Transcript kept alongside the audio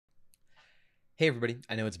Hey everybody,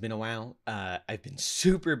 I know it's been a while. I've been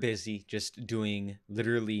super busy just doing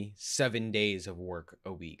literally 7 days of work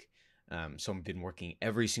a week. So I've been working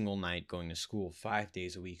every single night, going to school 5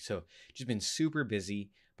 days a week. So just been super busy,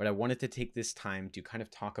 but I wanted to take this time to kind of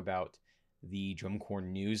talk about the drum corps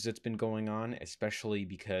news that's been going on, especially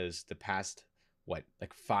because the past, like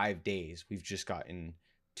 5 days, we've just gotten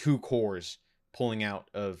two corps pulling out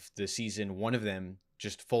of the season, one of them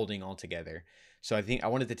just folding altogether. So I think I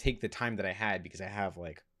wanted to take the time that I had because I have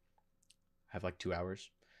like 2 hours.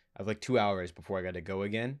 I have like 2 hours before I got to go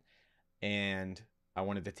again, and I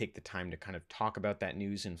wanted to take the time to kind of talk about that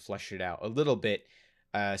news and flesh it out a little bit,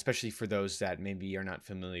 especially for those that maybe are not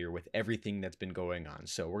familiar with everything that's been going on.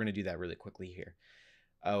 So we're gonna do that really quickly here.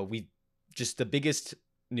 We just the biggest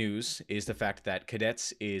news is the fact that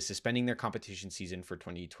Cadets is suspending their competition season for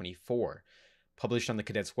 2024. Published on the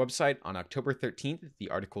Cadets website on October 13th, the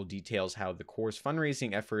article details how the Corps'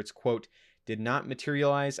 fundraising efforts, quote, did not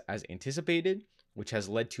materialize as anticipated, which has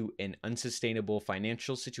led to an unsustainable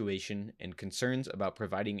financial situation and concerns about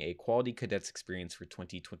providing a quality Cadets experience for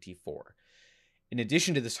 2024. In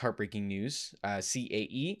addition to this heartbreaking news,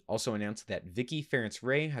 CAE also announced that Vicky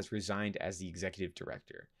Ferentz-Ray has resigned as the executive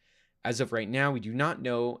director. As of right now, we do not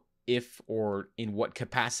know if or in what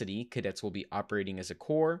capacity Cadets will be operating as a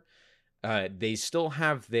corps. They still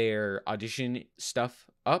have their audition stuff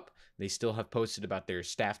up. They still have posted about their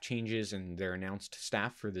staff changes and their announced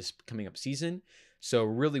staff for this coming up season. So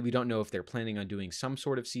really, we don't know if they're planning on doing some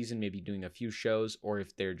sort of season, maybe doing a few shows, or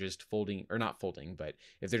if they're just folding, or not folding, but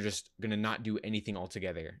if they're just going to not do anything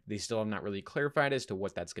altogether. They still have not really clarified as to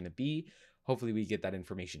what that's going to be. Hopefully we get that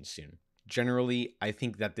information soon. Generally, I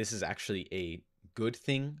think that this is actually a good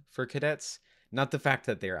thing for Cadets. Not the fact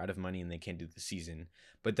that they're out of money and they can't do the season,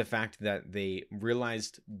 but the fact that they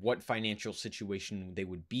realized what financial situation they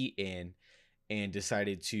would be in and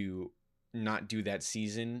decided to not do that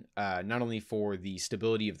season, not only for the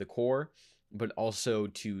stability of the core, but also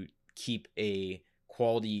to keep a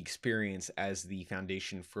quality experience as the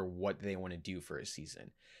foundation for what they want to do for a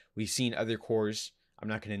season. We've seen other cores, I'm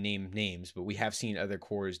not going to name names, but we have seen other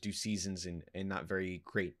cores do seasons in not very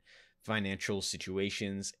great financial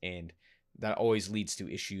situations, and that always leads to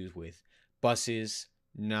issues with buses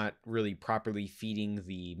not really properly feeding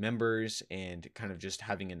the members and kind of just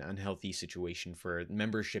having an unhealthy situation for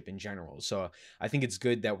membership in general. So I think it's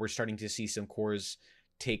good that we're starting to see some corps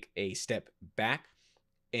take a step back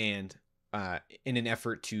and in an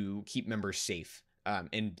effort to keep members safe,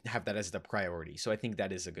 and have that as the priority. So I think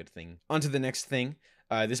that is a good thing. On to the next thing.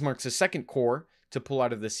 This marks the second corps to pull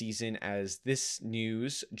out of the season, as this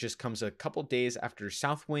news just comes a couple days after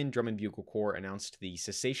Southwind Drum and Bugle Corps announced the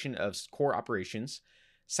cessation of corps operations.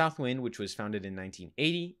 Southwind, which was founded in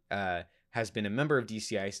 1980, has been a member of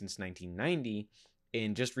DCI since 1990,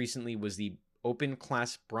 and just recently was the open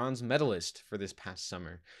class bronze medalist for this past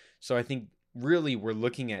summer. So I think really we're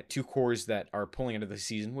looking at two corps that are pulling out of the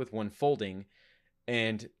season with one folding.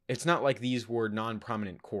 And it's not like these were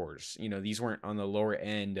non-prominent corps. You know, these weren't on the lower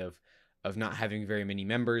end of not having very many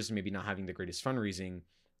members, maybe not having the greatest fundraising.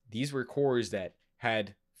 These were corps that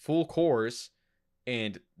had full corps,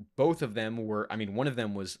 and both of them were, I mean, one of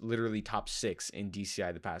them was literally top 6 in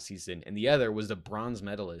DCI the past season, and the other was the bronze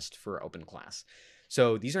medalist for open class.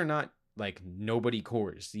 So these are not like nobody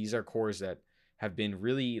corps. These are corps that have been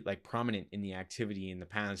really like prominent in the activity in the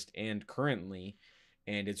past and currently,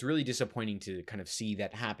 and it's really disappointing to kind of see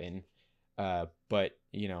that happen. But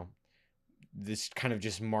you know, this kind of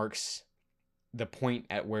just marks the point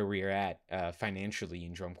at where we are at financially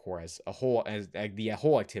in drum corps as a whole, as the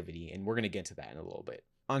whole activity, and we're going to get to that in a little bit.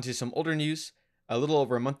 On to some older news. A little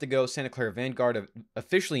over a month ago, Santa Clara Vanguard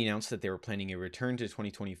officially announced that they were planning a return to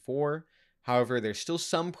 2024. However, there's still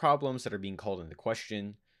some problems that are being called into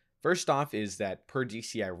question. First off is that per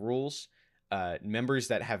DCI rules, members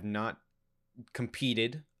that have not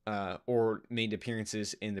competed or made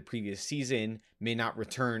appearances in the previous season may not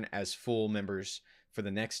return as full members for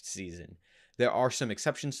the next season. There are some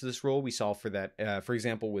exceptions to this rule. We saw for that, for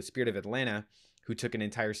example, with Spirit of Atlanta, who took an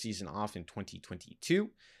entire season off in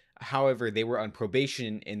 2022. However, they were on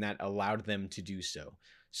probation, and that allowed them to do so.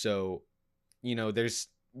 So, you know,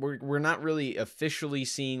 we're not really officially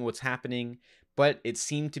seeing what's happening, but it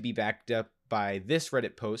seemed to be backed up by this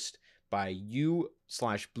Reddit post by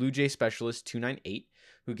U/BlueJay Specialist 298,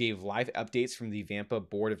 who gave live updates from the Vampa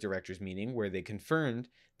Board of Directors meeting, where they confirmed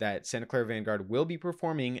that Santa Clara Vanguard will be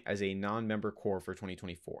performing as a non-member corps for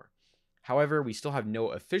 2024. However, we still have no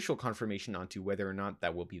official confirmation onto whether or not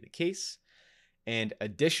that will be the case. And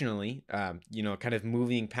additionally, kind of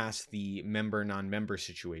moving past the member non-member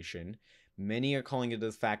situation, many are calling it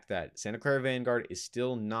the fact that Santa Clara Vanguard is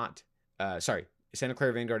still not Santa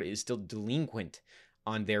Clara Vanguard is still delinquent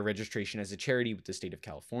on their registration as a charity with the state of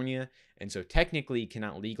California, and so technically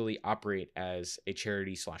cannot legally operate as a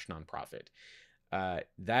charity / nonprofit.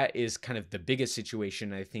 That is kind of the biggest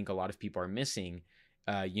situation I think a lot of people are missing.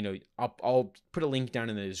 I'll put a link down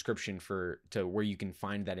in the description to where you can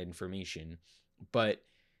find that information. But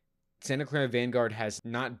Santa Clara Vanguard has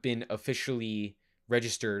not been officially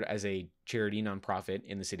registered as a charity nonprofit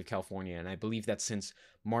in the state of California, and I believe that's since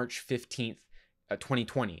March 15th,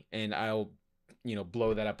 2020. And I'll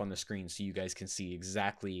blow that up on the screen so you guys can see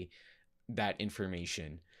exactly that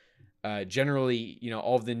information. Generally,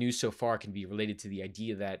 all of the news so far can be related to the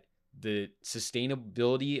idea that the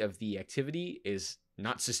sustainability of the activity is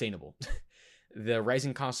not sustainable. The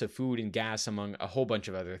rising costs of food and gas, among a whole bunch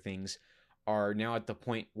of other things, are now at the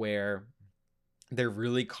point where they're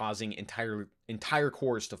really causing entire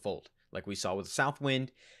cores to fold, like we saw with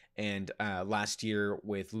Southwind and last year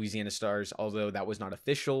with Louisiana Stars, although that was not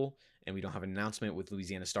official and we don't have an announcement with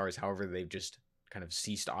Louisiana Stars. However, they've just kind of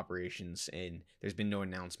ceased operations and there's been no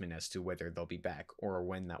announcement as to whether they'll be back or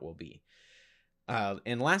when that will be.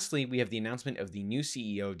 And lastly, we have the announcement of the new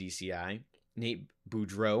CEO of DCI, Nate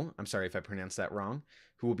Boudreau, I'm sorry if I pronounced that wrong,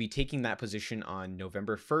 who will be taking that position on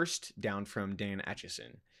November 1st, down from Dan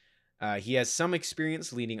Atchison. He has some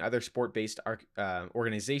experience leading other sport-based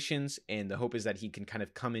organizations, and the hope is that he can kind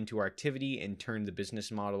of come into our activity and turn the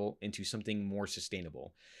business model into something more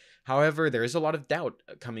sustainable. However, there is a lot of doubt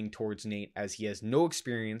coming towards Nate as he has no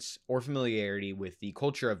experience or familiarity with the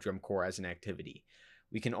culture of drum corps as an activity.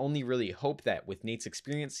 We can only really hope that with Nate's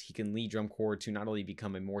experience, he can lead drum corps to not only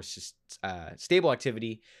become a more stable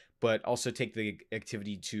activity, but also take the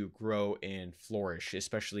activity to grow and flourish.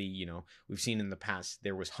 Especially, we've seen in the past,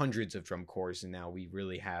 there was hundreds of drum corps, and now we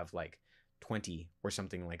really have like 20 or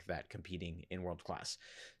something like that competing in world class.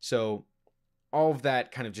 So all of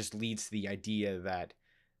that kind of just leads to the idea that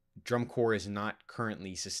drum corps is not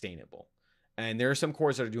currently sustainable. And there are some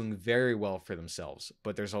corps that are doing very well for themselves,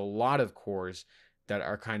 but there's a lot of corps that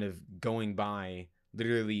are kind of going by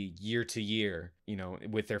literally year to year,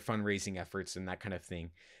 with their fundraising efforts and that kind of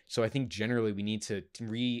thing. So I think generally we need to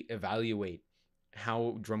reevaluate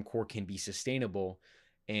how drum corps can be sustainable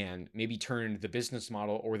and maybe turn the business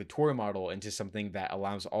model or the tour model into something that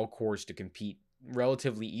allows all corps to compete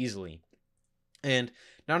relatively easily. And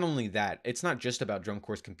not only that, it's not just about drum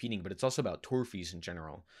corps competing, but it's also about tour fees in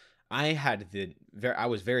general. I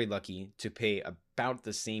was very lucky to pay about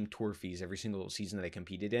the same tour fees every single season that I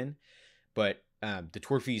competed in, but the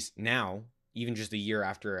tour fees now, even just a year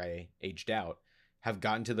after I aged out, have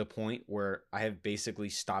gotten to the point where I have basically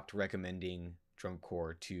stopped recommending drum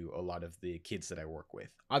corps to a lot of the kids that I work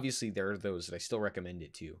with. Obviously, there are those that I still recommend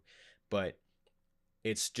it to, but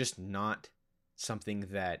it's just not something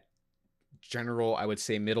that general, I would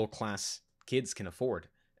say, middle class kids can afford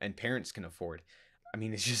and parents can afford. I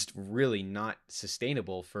mean, it's just really not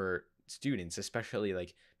sustainable for students, especially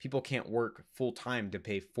like people can't work full time to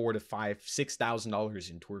pay $4,000 to $5,000,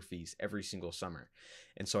 $6,000 in tour fees every single summer.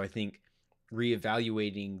 And so I think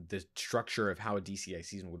reevaluating the structure of how a DCI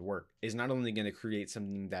season would work is not only going to create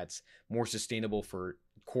something that's more sustainable for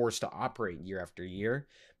corps to operate year after year,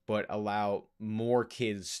 but allow more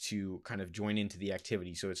kids to kind of join into the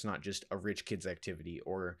activity. So it's not just a rich kids activity,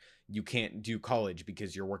 or you can't do college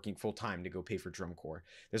because you're working full time to go pay for drum corps.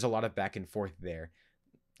 There's a lot of back and forth there.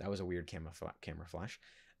 That was a weird camera flash.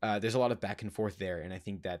 There's a lot of back and forth there. And I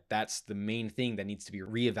think that that's the main thing that needs to be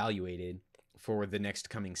reevaluated for the next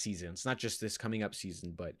coming season. It's not just this coming up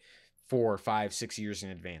season, but 4, 5, 6 years in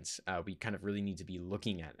advance. We kind of really need to be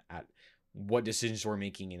looking at what decisions we're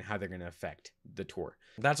making and how they're going to affect the tour.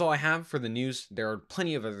 That's all I have for the news. There are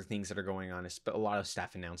plenty of other things that are going on, a lot of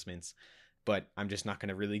staff announcements, but I'm just not going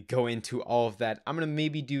to really go into all of that. I'm going to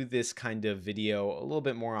maybe do this kind of video a little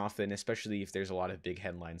bit more often, especially if there's a lot of big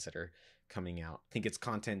headlines that are coming out. I think it's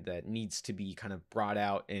content that needs to be kind of brought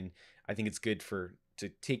out, and I think it's good to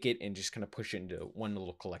take it and just kind of push it into one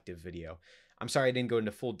little collective video. I'm sorry I didn't go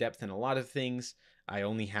into full depth in a lot of things. I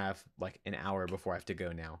only have like an hour before I have to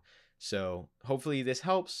go now. So hopefully this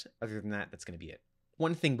helps. Other than that, that's going to be it.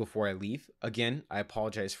 One thing before I leave, again, I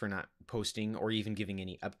apologize for not posting or even giving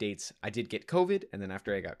any updates. I did get COVID, and then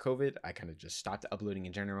after I got COVID, I kind of just stopped uploading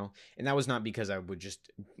in general. And that was not because I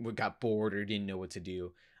got bored or didn't know what to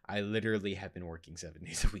do. I literally have been working 7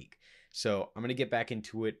 days a week. So I'm going to get back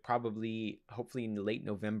into it hopefully in late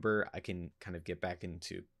November. I can kind of get back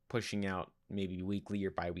into pushing out maybe weekly or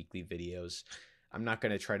bi-weekly videos. I'm not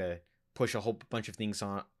going to try to push a whole bunch of things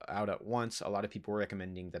out at once. A lot of people are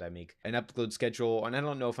recommending that I make an upload schedule, and I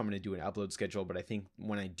don't know if I'm going to do an upload schedule, but I think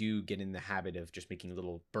when I do get in the habit of just making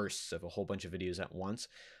little bursts of a whole bunch of videos at once,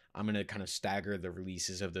 I'm going to kind of stagger the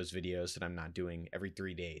releases of those videos that I'm not doing every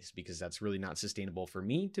 3 days, because that's really not sustainable for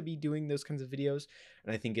me to be doing those kinds of videos.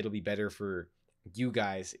 And I think it'll be better for you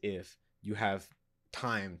guys if you have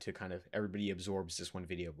time to kind of, everybody absorbs this one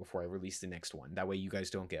video before I release the next one. That way you guys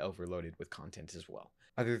don't get overloaded with content as well.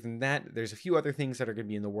 Other than that, there's a few other things that are going to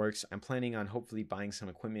be in the works. I'm planning on hopefully buying some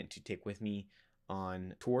equipment to take with me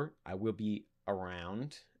on tour. I will be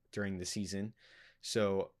around during the season.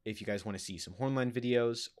 So if you guys want to see some hornline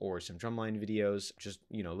videos or some drumline videos, just,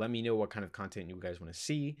 let me know what kind of content you guys want to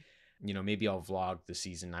see. Maybe I'll vlog the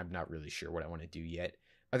season. I'm not really sure what I want to do yet.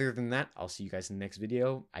 Other than that, I'll see you guys in the next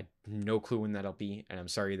video. I have no clue when that'll be, and I'm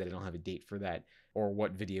sorry that I don't have a date for that or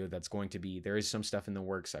what video that's going to be. There is some stuff in the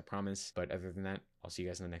works, I promise. But other than that, I'll see you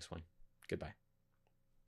guys in the next one. Goodbye.